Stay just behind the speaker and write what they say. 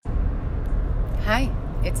Hi,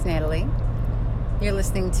 it's Natalie. You're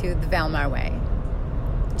listening to The Valmar Way.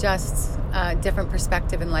 Just a different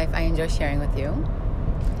perspective in life I enjoy sharing with you.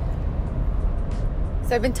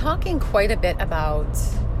 So I've been talking quite a bit about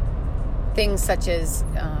things such as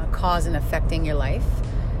cause and affecting your life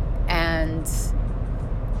and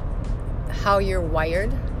how you're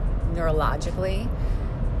wired neurologically,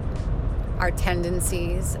 our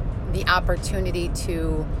tendencies, the opportunity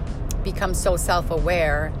to become so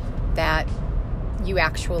self-aware that you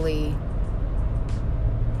actually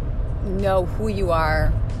know who you are,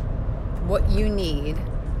 what you need,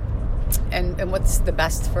 and what's the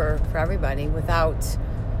best for everybody without,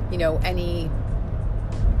 any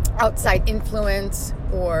outside influence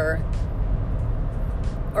or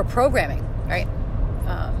programming, right?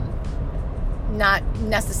 Not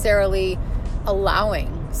necessarily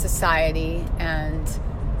allowing society and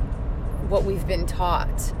what we've been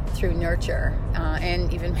taught through nurture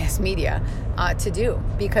and even mass media to do,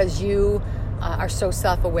 because you are so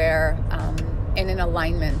self-aware and in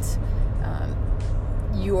alignment.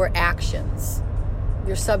 Your actions,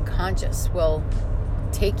 your subconscious will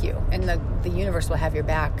take you, and the universe will have your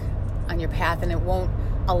back on your path, and it won't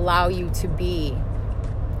allow you to be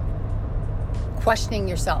questioning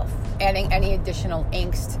yourself, adding any additional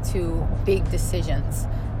angst to big decisions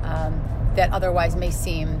that otherwise may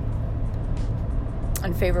seem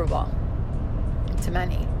unfavorable to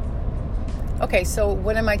many. Okay, so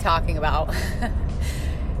what am I talking about?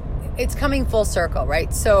 It's coming full circle,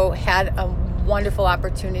 right? So had a wonderful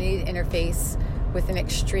opportunity to interface with an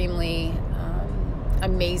extremely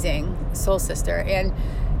amazing soul sister. And,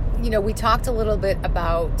 we talked a little bit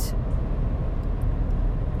about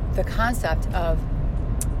the concept of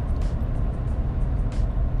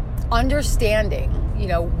understanding,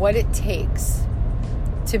 what it takes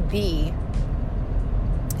to be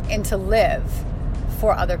and to live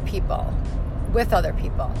for other people, with other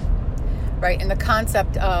people, right? And the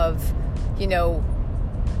concept of,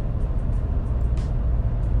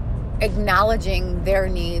 acknowledging their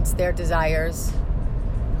needs, their desires,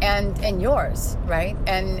 and yours, right?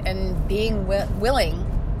 And being willing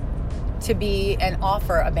to be and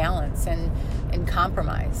offer a balance and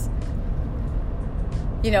compromise.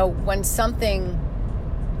 When something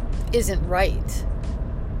isn't right,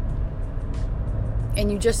 and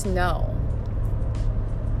you just know,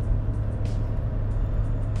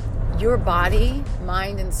 your body,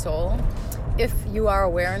 mind, and soul, if you are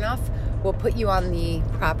aware enough, will put you on the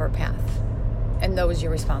proper path, and those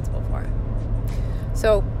you're responsible for.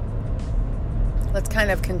 So let's kind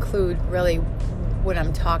of conclude really what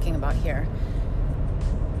I'm talking about here.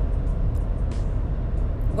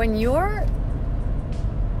 When you're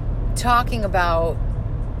talking about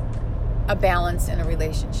a balance in a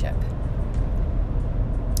relationship,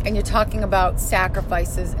 and you're talking about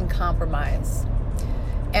sacrifices and compromise,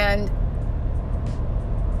 and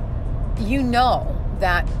you know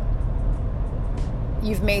that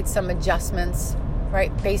you've made some adjustments,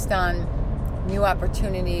 right, based on new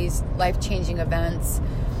opportunities, life-changing events,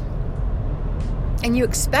 and you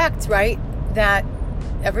expect, right, that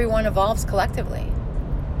everyone evolves collectively,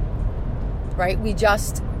 right? We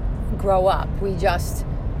just grow up. We just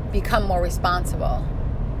become more responsible.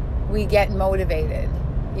 We get motivated,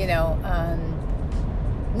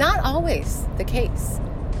 not always the case.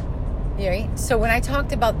 Right? So when I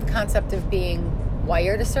talked about the concept of being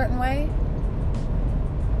wired a certain way,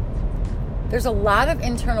 there's a lot of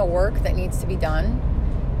internal work that needs to be done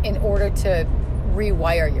in order to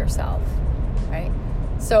rewire yourself, right?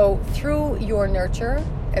 So through your nurture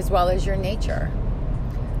as well as your nature,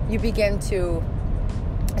 you begin to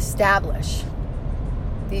establish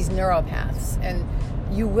these neuropaths, and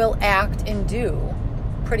you will act and do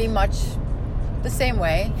pretty much the same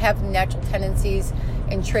way, have natural tendencies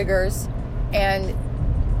and triggers. And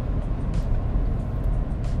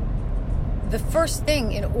the first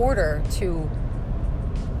thing in order to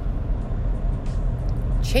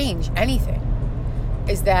change anything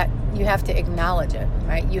is that you have to acknowledge it,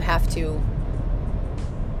 right? You have to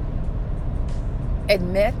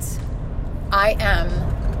admit, I am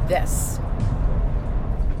this.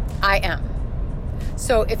 I am.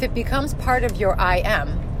 So if it becomes part of your I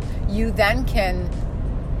am, you then can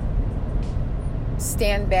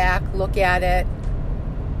stand back, look at it,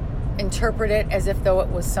 interpret it as if though it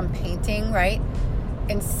was some painting, right?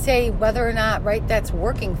 And say whether or not, right, that's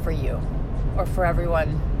working for you or for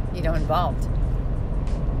everyone, involved.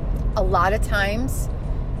 A lot of times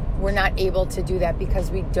we're not able to do that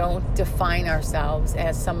because we don't define ourselves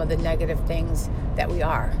as some of the negative things that we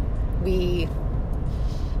are. The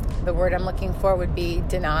word I'm looking for would be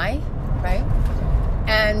deny, right?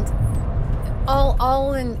 And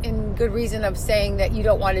all in good reason of saying that you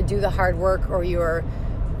don't want to do the hard work, or you're,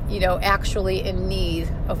 actually in need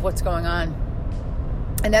of what's going on.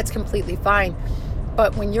 And that's completely fine.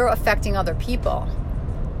 But when you're affecting other people,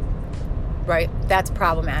 right, that's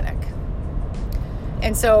problematic.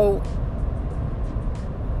 And so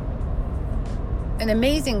an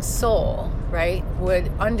amazing soul, right,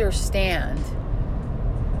 would understand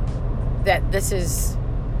that this is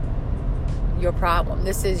your problem.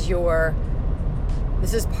 This is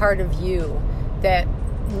part of you that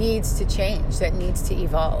needs to change, that needs to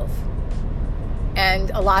evolve.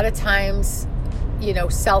 And a lot of times,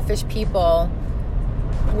 selfish people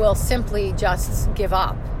will simply just give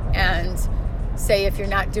up and say, if you're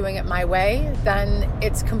not doing it my way, then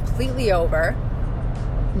it's completely over.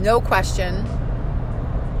 No question,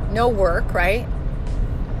 no work, right?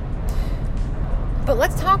 But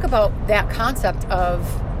let's talk about that concept of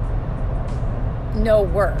no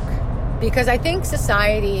work, because I think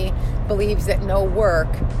society believes that no work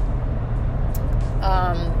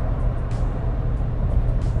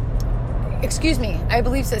I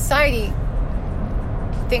believe society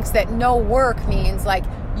thinks that no work means like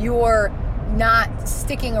you're not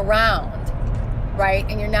sticking around, right?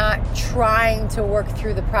 And you're not trying to work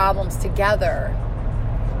through the problems together,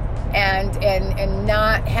 and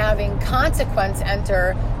not having consequence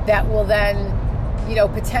enter that will then,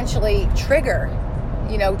 potentially trigger,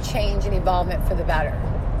 change and evolvement for the better,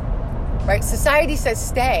 right? Society says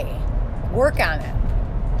stay, work on it,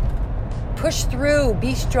 push through,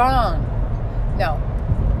 be strong. No,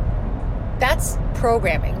 that's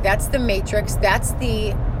programming. That's the matrix. That's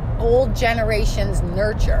the old generation's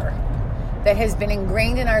nurture that has been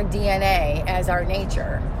ingrained in our DNA as our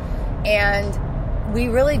nature. And we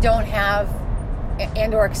really don't have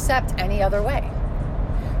and or accept any other way.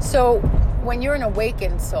 So when you're an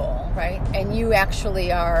awakened soul, right, and you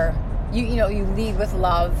actually are, you lead with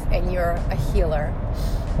love and you're a healer,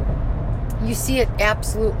 you see it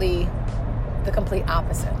absolutely the complete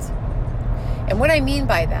opposite. And what I mean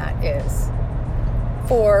by that is,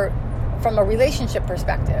 from a relationship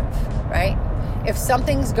perspective, right, if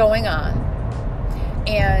something's going on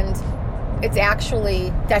and it's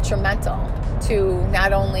actually detrimental to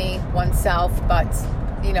not only oneself, but,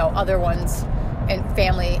 other ones and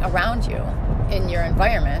family around you in your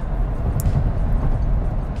environment,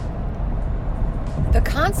 the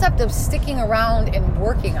concept of sticking around and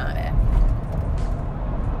working on it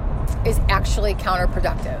is actually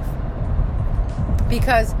counterproductive.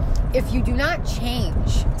 Because if you do not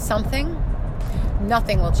change something,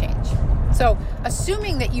 nothing will change. So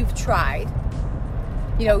assuming that you've tried,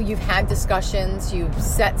 you've had discussions, you've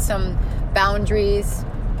set some boundaries,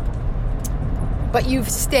 but you've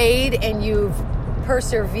stayed and you've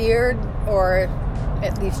persevered, or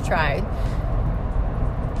at least tried,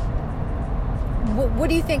 what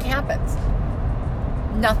do you think happens?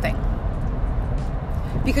 Nothing.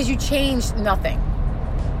 Because you changed nothing.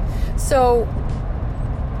 So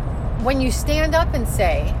when you stand up and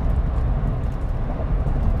say,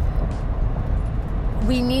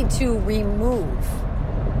 we need to remove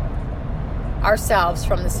ourselves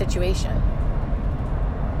from the situation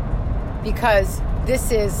because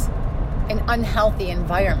this is an unhealthy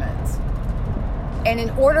environment, and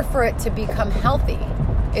in order for it to become healthy,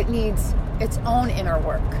 it needs its own inner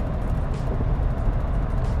work.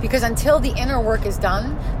 Because until the inner work is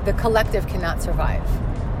done, the collective cannot survive.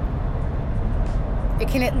 It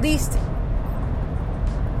can at least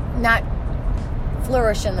not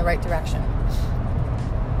flourish in the right direction.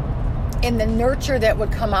 And the nurture that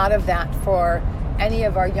would come out of that for any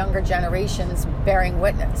of our younger generations bearing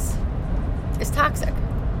witness is toxic,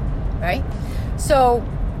 right? So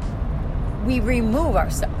we remove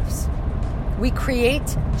ourselves. We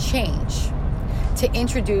create change to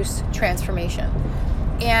introduce transformation.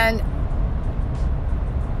 And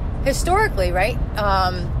historically, right,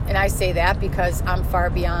 and I say that because I'm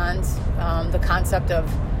far beyond the concept of,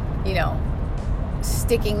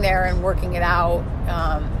 sticking there and working it out,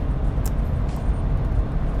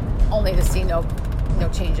 only to see no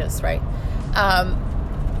changes, right?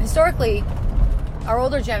 Historically, our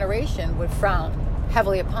older generation would frown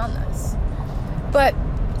heavily upon this. But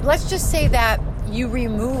let's just say that you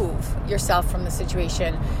remove yourself from the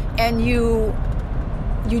situation and you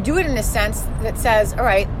do it in a sense that says, all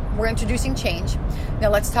right, we're introducing change. Now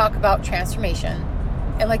let's talk about transformation.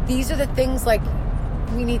 And these are the things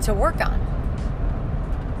we need to work on,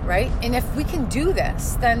 right? And if we can do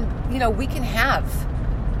this, then, we can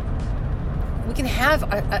have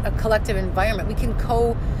a collective environment. We can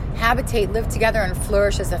cohabitate, live together, and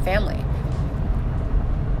flourish as a family.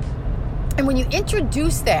 And when you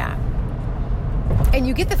introduce that, And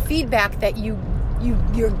you get the feedback that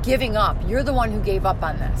you're giving up. You're the one who gave up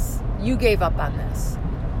on this. You gave up on this.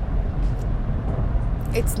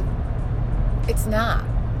 It's not,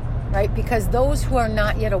 right? Because those who are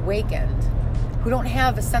not yet awakened, who don't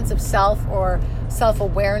have a sense of self or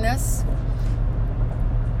self-awareness,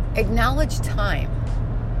 acknowledge time.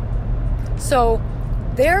 So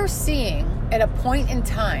they're seeing at a point in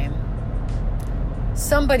time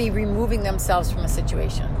somebody removing themselves from a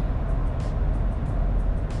situation.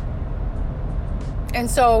 And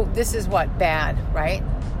so this is what? Bad, right?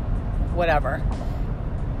 Whatever.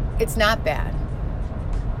 It's not bad.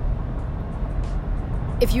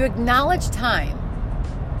 If you acknowledge time,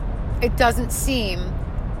 it doesn't seem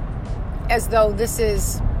as though this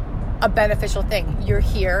is a beneficial thing. You're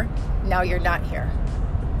here, now you're not here.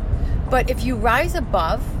 But if you rise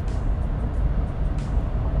above,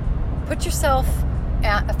 put yourself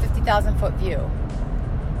at a 50,000 foot view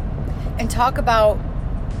and talk about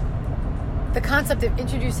the concept of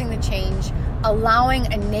introducing the change,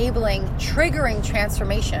 allowing, enabling, triggering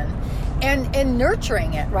transformation, and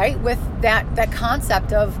nurturing it, right? With that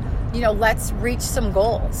concept of, let's reach some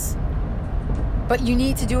goals. But you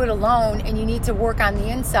need to do it alone, and you need to work on the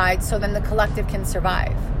inside so then the collective can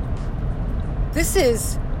survive. This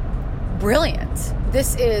is brilliant.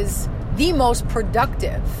 This is the most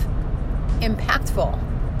productive, impactful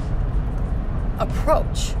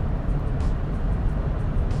approach.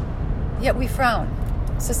 Yet we frown.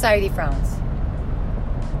 Society frowns.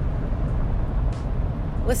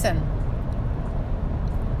 Listen,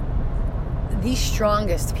 the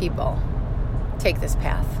strongest people take this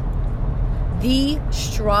path. The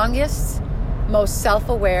strongest, most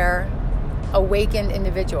self-aware, awakened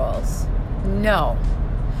individuals know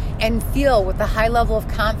and feel with a high level of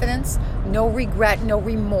confidence, no regret, no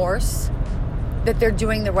remorse, that they're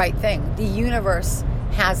doing the right thing. The universe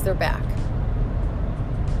has their back.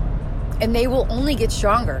 And they will only get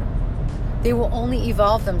stronger. They will only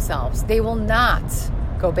evolve themselves. They will not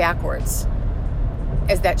go backwards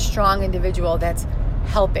as that strong individual that's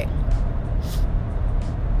helping.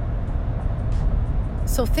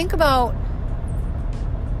 So think about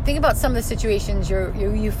some of the situations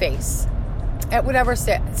you face at whatever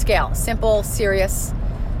scale, simple, serious,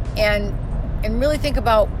 and really think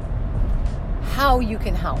about how you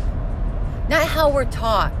can help. Not how we're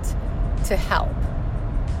taught to help.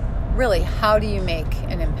 Really, how do you make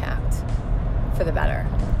an impact for the better?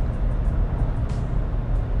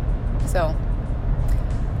 So,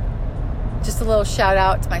 just a little shout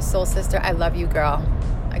out to my soul sister. I love you, girl.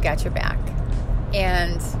 I got your back.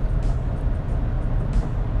 And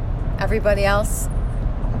everybody else,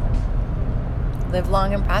 live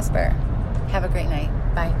long and prosper. Have a great night.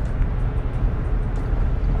 Bye.